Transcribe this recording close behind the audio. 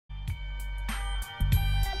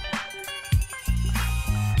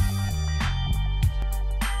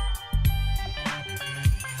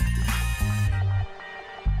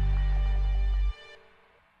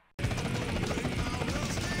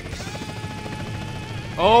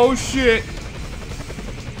Oh shit.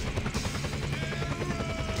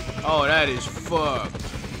 Oh, that is fucked.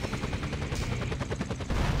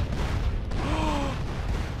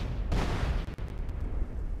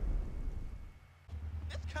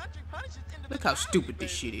 Look how stupid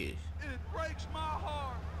this shit is.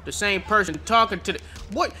 The same person talking to the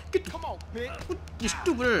what? Get the, come on, bitch. You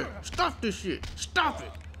stupid ass. Stop this shit. Stop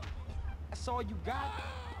it. That's all you got?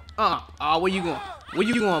 Where you going? Where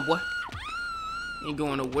you going, boy? Ain't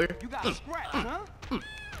going nowhere. You got scratch, huh?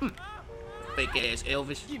 Fake ass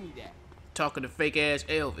Elvis. Give me that. Talking to fake ass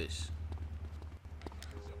Elvis.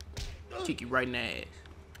 Kick you right in the ass.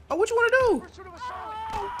 Oh, what you wanna do?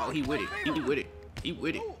 Oh, he with it. He with it. He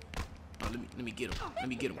with it. Oh, let me get him. Let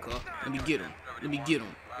me get him, cuz. Let me get him. Let me get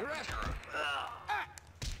him.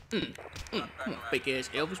 Come on, fake ass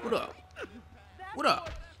Elvis. What up? What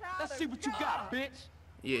up? Let's see what you got, bitch.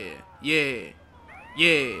 Yeah.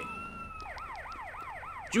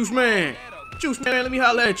 Juice man, let me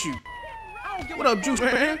holler at you. What up, Juice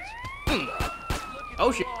man?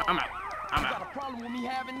 Oh shit, I'm out. You got a problem with me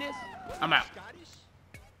having this? I'm out.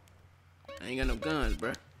 I ain't got no guns,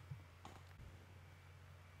 bruh.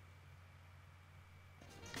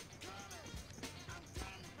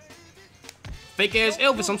 Fake ass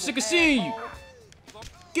Elvis, I'm sick of seeing you.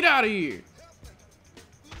 Get out of here.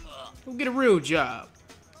 Go get a real job.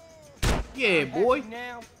 Yeah, boy.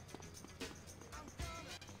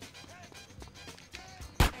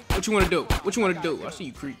 What you wanna do? What you wanna do? I see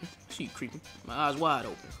you creeping. My eyes wide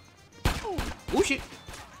open. Oh shit.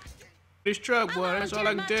 This truck, boy, that's all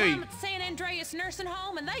I can tell you. At San Andreas nursing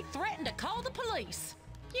home and they threatened to call the police.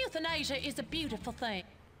 Euthanasia is a beautiful thing.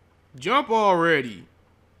 Jump already.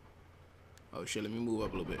 Oh shit, let me move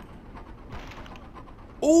up a little bit.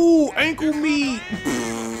 Ooh, ankle meat.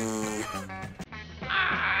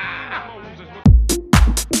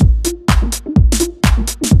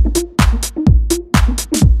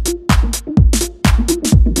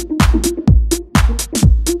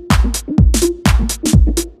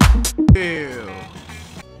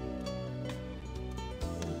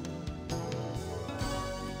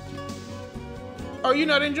 Oh, you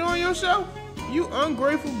not enjoying yourself? You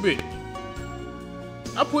ungrateful bitch.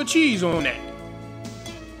 I put cheese on that.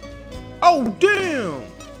 Oh, damn.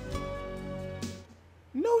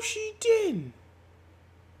 No, she didn't.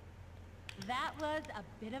 That was a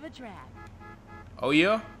bit of a drag. Oh,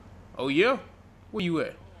 yeah? Oh, yeah? Where you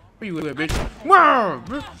at? Where you at, bitch? Wow,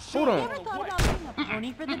 bitch. Hold on. Ever thought about being a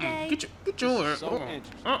pony for the day? Get your ass. So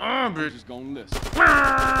interesting. Bitch. Just gonna listen.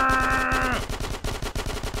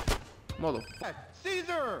 Motherfucker.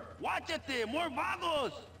 Caesar, watch it there. More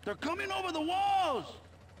vagos. They're coming over the walls.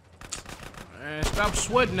 Man, stop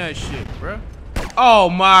sweating that shit, bruh. Oh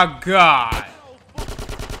my god.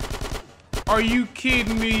 Are you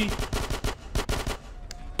kidding me?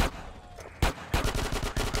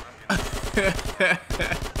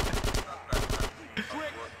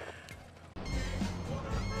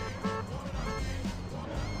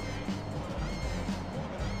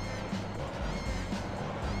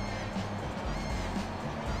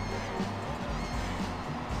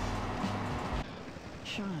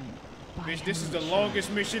 Bitch, this is the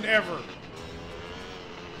longest mission ever.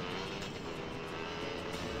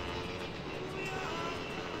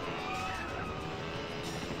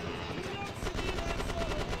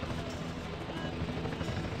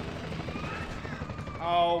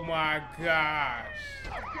 Oh my gosh.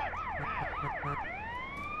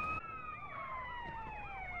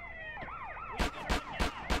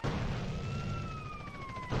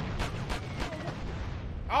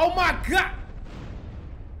 Oh my god.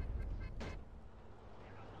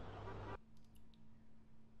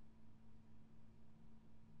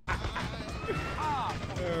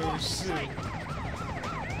 Oh shit.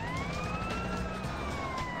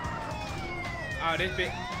 Oh, this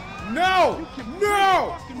big. No!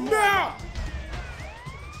 No! No!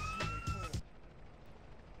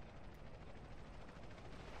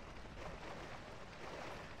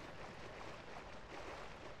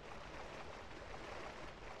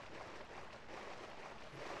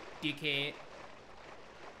 Dickhead.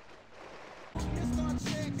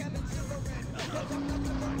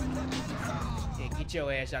 Yeah, get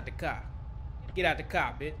your ass out the car. Get out the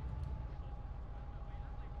car, bitch.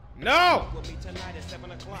 No!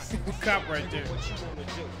 Cop right there.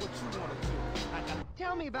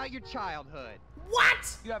 Tell me about your childhood.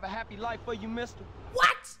 What? You have a happy life for you, mister?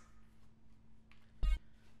 What?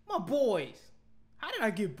 My boys. How did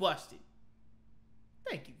I get busted?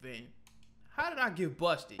 Thank you, Ben. How did I get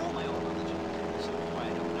busted? My own religion. So I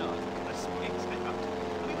don't know. I suppose I have to.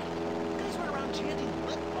 I mean, you guys run around chanting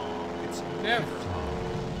lip balm. It's never.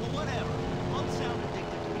 Well, whatever. I'll sound ridiculous.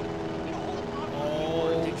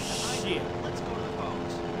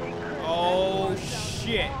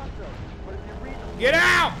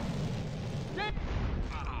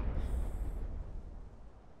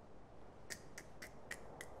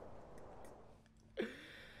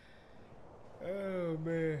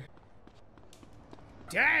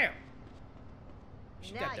 Damn.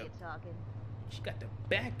 She Now got you're talking. She got the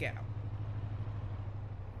back out.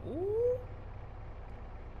 Ooh.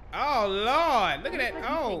 Oh Lord, look at that.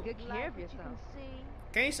 Oh, Good care of yourself.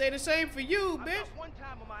 can't say the same for you, I bitch. got one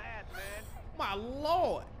time on my ass, man. My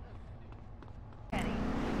Lord.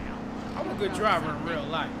 I'm a good driver in real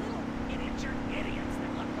life. Idiots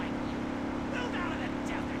that look like you. Move out of the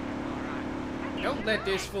desert, you moron. Don't let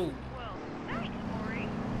this fool you. Well, thanks, Maury.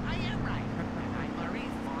 I am right. I'm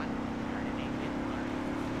Maurice Vaughn. Coordinated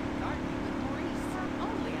Maurice. Gardening with Maurice.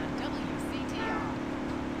 Only on WCTR.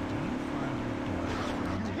 Do you find your daughter's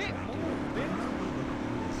friends attractive? Do they look at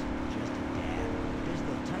you as just a dad? Does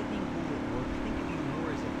the typing pool at work think of you more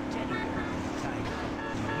as a teddy bear than a tiger?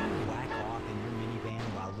 Do you whack off in your minivan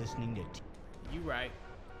while listening to You right.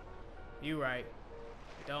 You right.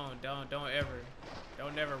 Don't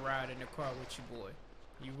never ride in the car with your boy.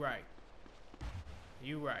 You right.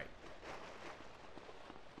 You right.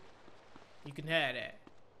 You can have that.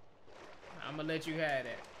 I'ma let you have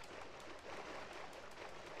that.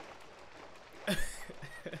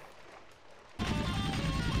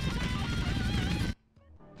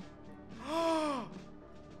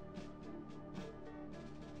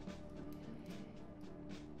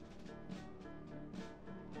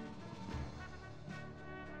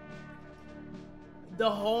 The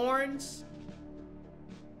horns?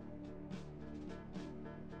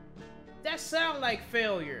 That sound like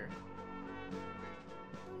failure.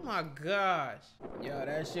 Oh my gosh. Yo,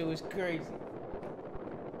 that shit was crazy.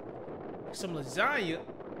 Some lasagna?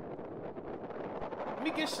 Let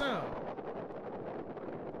me get some.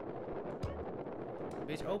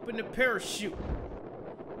 Bitch, open the parachute.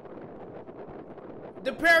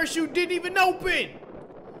 The parachute didn't even open!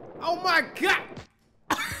 Oh my god!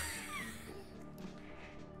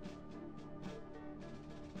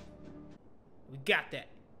 We got that.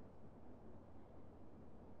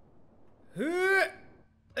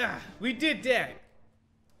 We did that.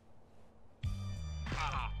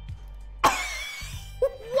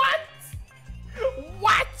 What?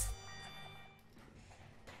 What?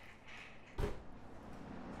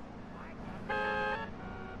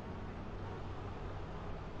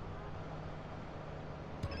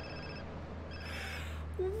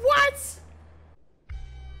 What? What?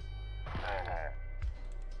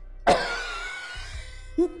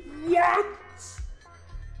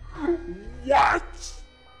 What?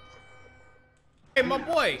 Hey, my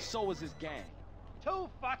boy. So is his gang. Too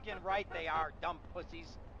fucking right they are, dumb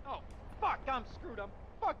pussies. Oh, fuck, I'm screwed. I'm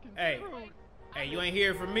fucking screwed. Hey, you ain't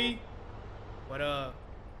hear from me? But,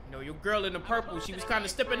 you know, your girl in the purple, she was kind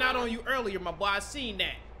of stepping out on you earlier, my boy. I seen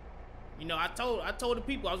that. You know, I told the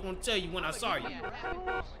people I was gonna tell you when I saw you.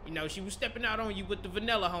 You know, she was stepping out on you with the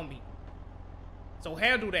vanilla homie. So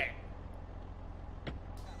handle that.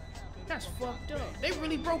 That's fucked up. They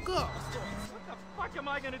really broke up. What the fuck am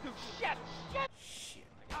I gonna do? Shit! Shit.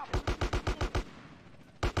 Huh?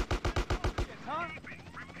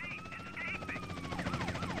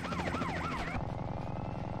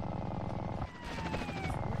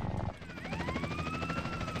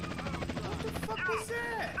 What the fuck was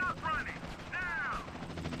that?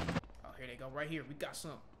 Oh, here they go, right here. We got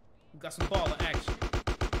some baller action.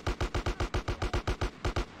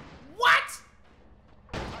 What?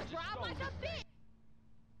 Drop like a bitch.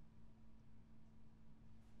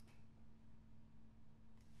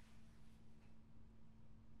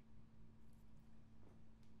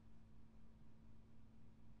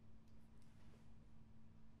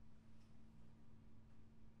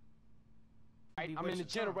 I'm in the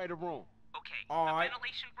generator room. Okay, All the right.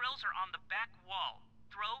 ventilation grills are on the back wall.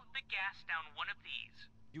 Throw the gas down one of these.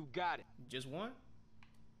 You got it. Just one?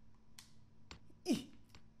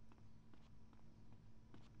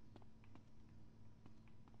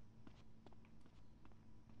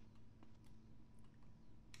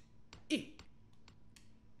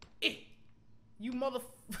 You mother...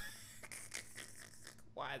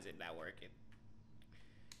 Why is it not working?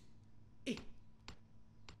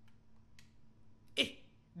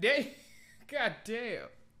 God damn.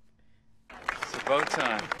 It's about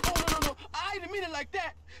time. Oh, no. I didn't mean it like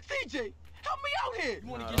that. CJ, help me out here. You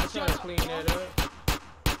want to Nah, get I'm trying shot? to clean that up.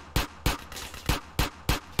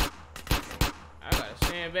 I gotta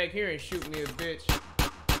stand back here and shoot me a bitch.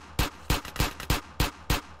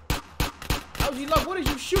 Look, what are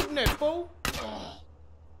you shooting at, fool?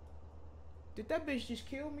 Did that bitch just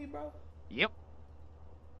kill me, bro? Yep.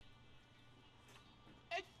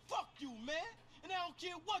 Hey, fuck you, man. And I don't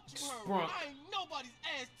care what you heard. Sprunk. I ain't nobody's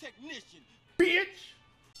ass technician. Bitch!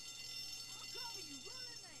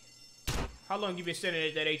 How long you been standing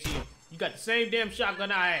at that ATM? You got the same damn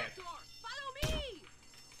shotgun I have. Follow me.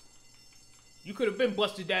 You could have been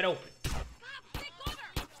busted that open. Try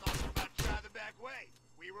the back way.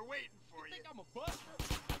 We were waiting for you. Think I'm a buster?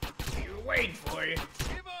 We were waiting for you.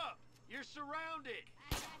 Give up. You're surrounded.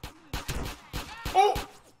 Oh!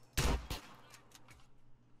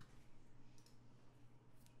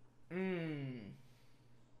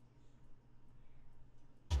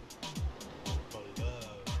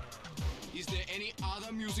 Is there any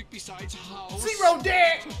other music besides house? Zero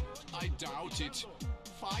dead! I doubt it.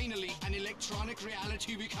 Finally, an electronic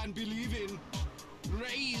reality we can believe in.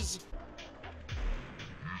 Raise.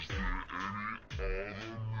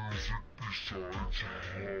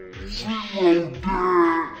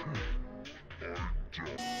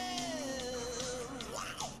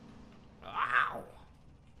 Ow!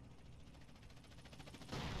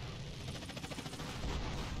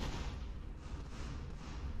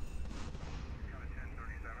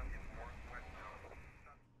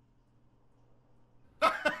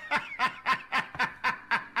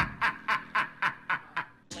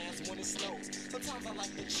 Last one is slow. Sometimes I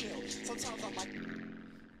like to chill. Sometimes I like.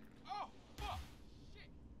 Oh, fuck. Shit.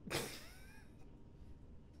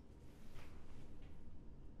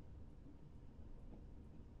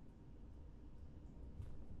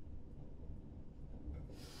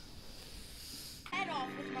 Head off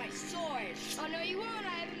with my sword. Oh, no, you won't. I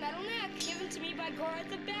have a metal neck given to me by Gorth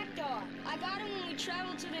the Backdog. I got him when we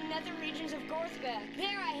traveled to the nether regions of Gorthbeck.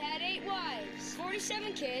 There I had 8 wives,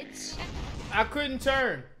 47 kids. I couldn't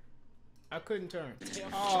turn. I couldn't turn.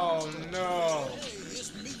 Oh no.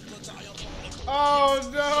 Oh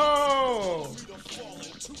no.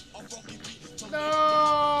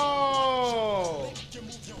 No.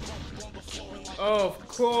 Of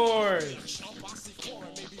course.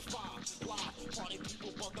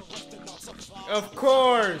 Of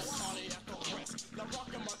course.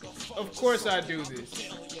 Of course I do this.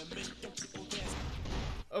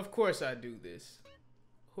 Of course I do this.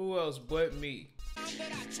 Who else but me?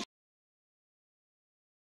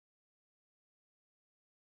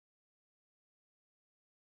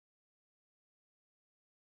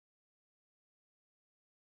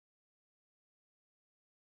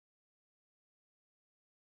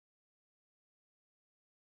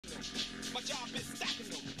 My job is stacking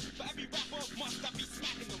them. For every rapper, must I be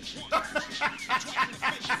smacking them. One, right in the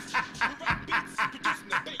face. We rap beats, producing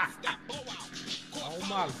the bass that blow out. Oh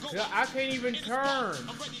my god, I can't even turn.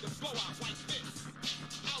 I'm ready to blow out like this.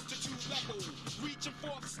 Altitude level, reaching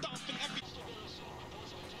forth, stomping every.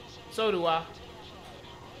 So do I.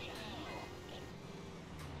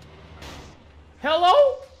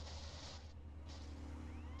 Hello?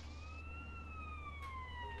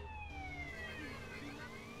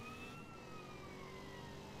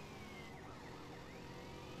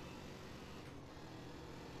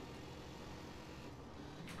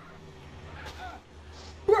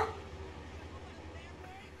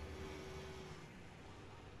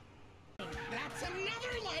 That's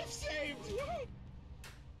another life saved.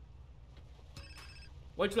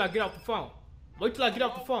 Wait till I get off the phone. Wait till I get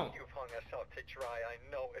off the phone. You've hung us out to dry, I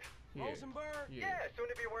know it. Yeah. Rosenberg? Yeah, soon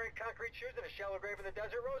to be wearing concrete shoes in a shallow grave in the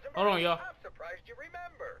desert, Rosenberg. Hold on, y'all. I'm surprised you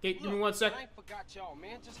remember. Give me 1 second. I ain't forgot y'all,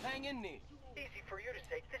 man. Just hang in there. Easy for you to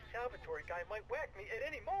say. This Salvatore guy might whack me at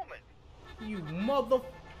any moment. You mother.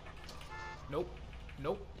 Nope.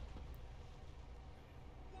 Nope.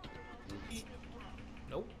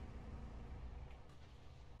 Nope.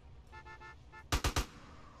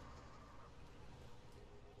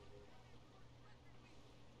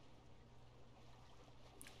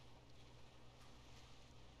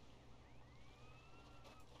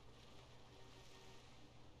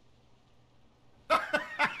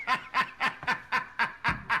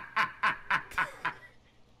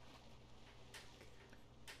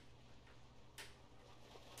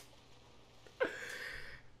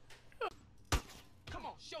 Come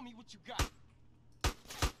on, show me what you got.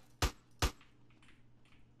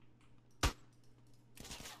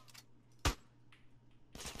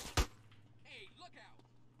 Hey, look out.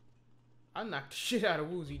 I knocked the shit out of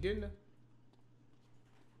Woozy, didn't I?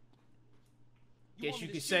 Guess want you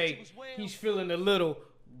me to could shoot say you as well? he's feeling a little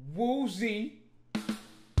woozy.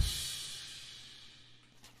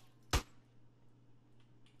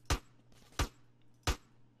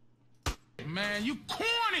 Man, you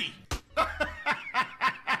corny.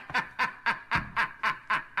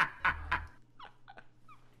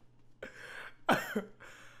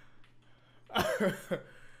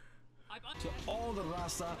 To all the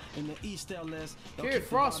Rasa in the East LS, Kid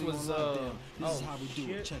Frost was this is how we do shit.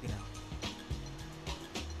 it. Check it out.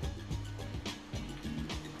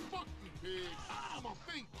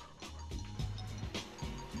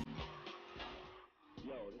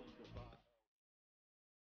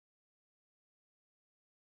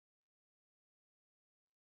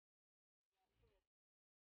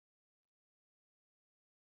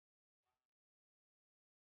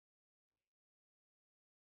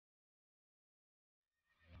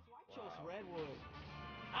 Redwood.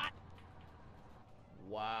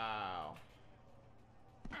 Wow.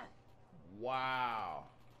 Wow.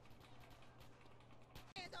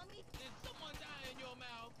 Did someone die in your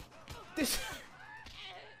mouth? This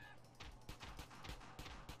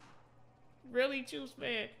really, Juice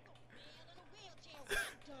Man?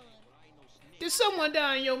 Did someone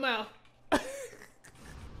die in your mouth?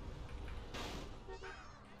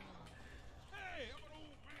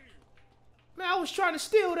 Man, I was trying to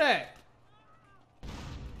steal that.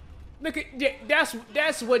 Look at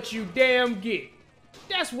that's what you damn get.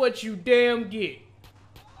 That's what you damn get.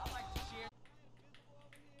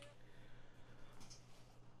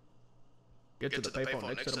 Get to the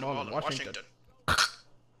payphone next to the mall in Washington.